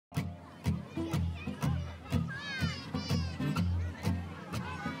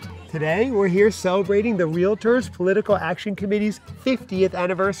Today, we're here celebrating the Realtors Political Action Committee's 50th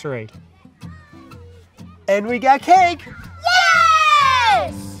anniversary. And we got cake!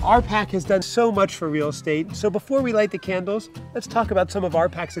 Yes! RPAC has done so much for real estate, so before we light the candles, let's talk about some of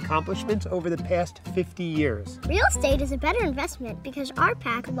RPAC's accomplishments over the past 50 years. Real estate is a better investment because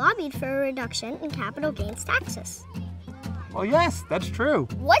RPAC lobbied for a reduction in capital gains taxes. Well, yes, that's true.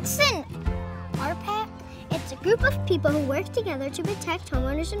 What's an RPAC? It's a group of people who work together to protect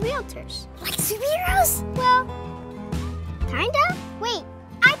homeowners and realtors. Like superheroes? Well, kinda. Wait,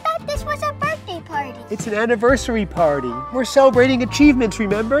 I thought this was a birthday party. It's an anniversary party. We're celebrating achievements,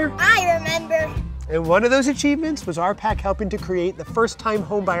 remember? I remember. And one of those achievements was RPAC helping to create the first-time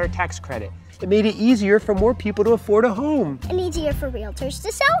homebuyer tax credit. It made it easier for more people to afford a home. And easier for realtors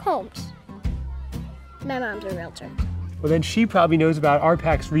to sell homes. My mom's a realtor. Well, then she probably knows about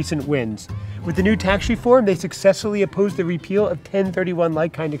RPAC's recent wins. With the new tax reform, they successfully opposed the repeal of 1031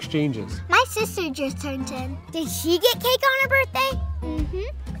 like-kind exchanges. My sister just turned 10. Did she get cake on her birthday?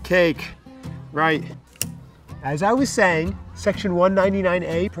 Mm-hmm. Cake, right. As I was saying, Section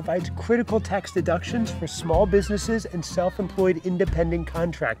 199A provides critical tax deductions for small businesses and self-employed independent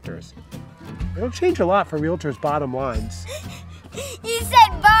contractors. It'll change a lot for realtors' bottom lines. You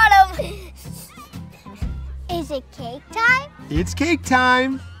said bottom. Is it cake time? It's cake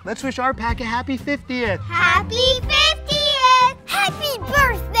time. Let's wish RPAC a happy 50th. Happy 50th! Happy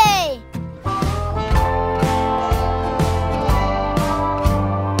birthday!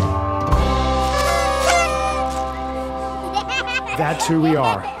 That's who we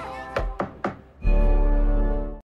are.